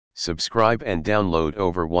Subscribe and download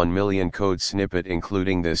over 1 million code snippet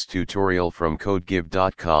including this tutorial from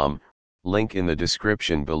codegive.com, link in the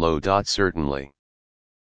description below. Certainly.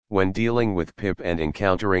 When dealing with pip and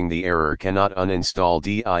encountering the error cannot uninstall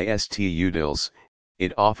distutils,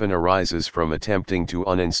 it often arises from attempting to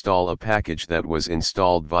uninstall a package that was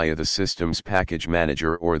installed via the system's package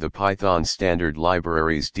manager or the Python standard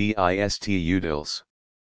libraries distutils.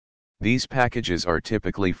 These packages are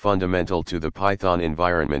typically fundamental to the Python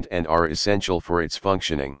environment and are essential for its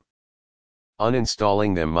functioning.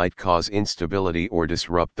 Uninstalling them might cause instability or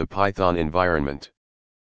disrupt the Python environment.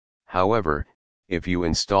 However, if you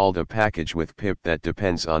installed a package with pip that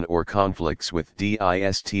depends on or conflicts with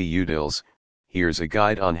distutils, here's a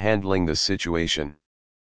guide on handling the situation.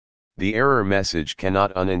 The error message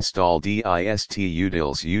 "cannot uninstall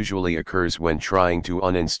distutils" usually occurs when trying to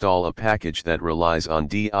uninstall a package that relies on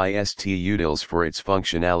distutils for its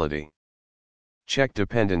functionality. Check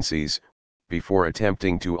dependencies. Before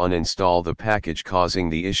attempting to uninstall the package causing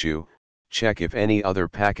the issue, check if any other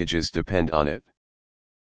packages depend on it.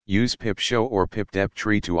 Use pip-show or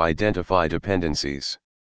pipdeptree to identify dependencies.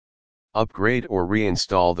 Upgrade or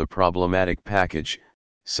reinstall the problematic package.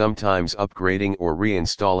 Sometimes upgrading or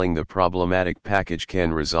reinstalling the problematic package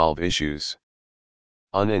can resolve issues.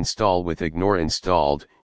 Uninstall with ignore installed.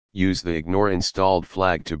 Use the ignore installed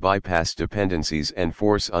flag to bypass dependencies and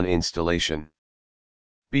force uninstallation.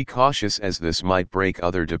 Be cautious as this might break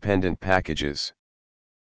other dependent packages.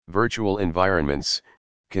 Virtual environments.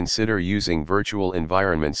 Consider using virtual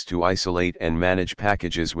environments to isolate and manage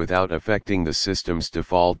packages without affecting the system's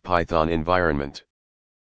default Python environment.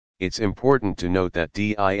 It's important to note that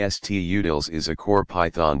distutils is a core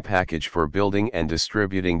Python package for building and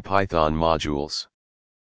distributing Python modules.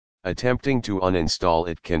 Attempting to uninstall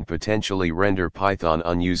it can potentially render Python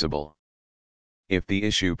unusable. If the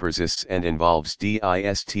issue persists and involves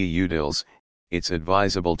distutils, it's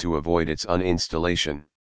advisable to avoid its uninstallation.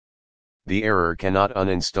 The error "cannot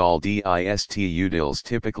uninstall distutils"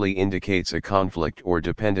 typically indicates a conflict or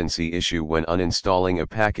dependency issue when uninstalling a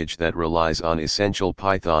package that relies on essential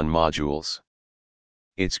Python modules.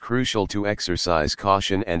 It's crucial to exercise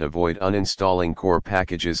caution and avoid uninstalling core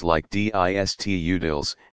packages like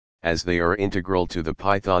distutils, as they are integral to the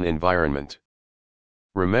Python environment.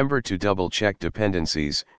 Remember to double-check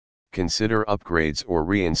dependencies, consider upgrades or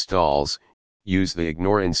reinstalls, use the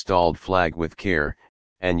ignore installed flag with care,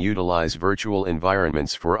 and utilize virtual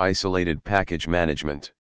environments for isolated package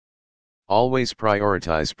management. Always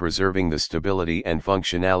prioritize preserving the stability and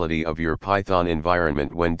functionality of your Python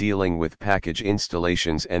environment when dealing with package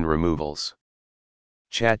installations and removals.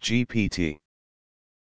 ChatGPT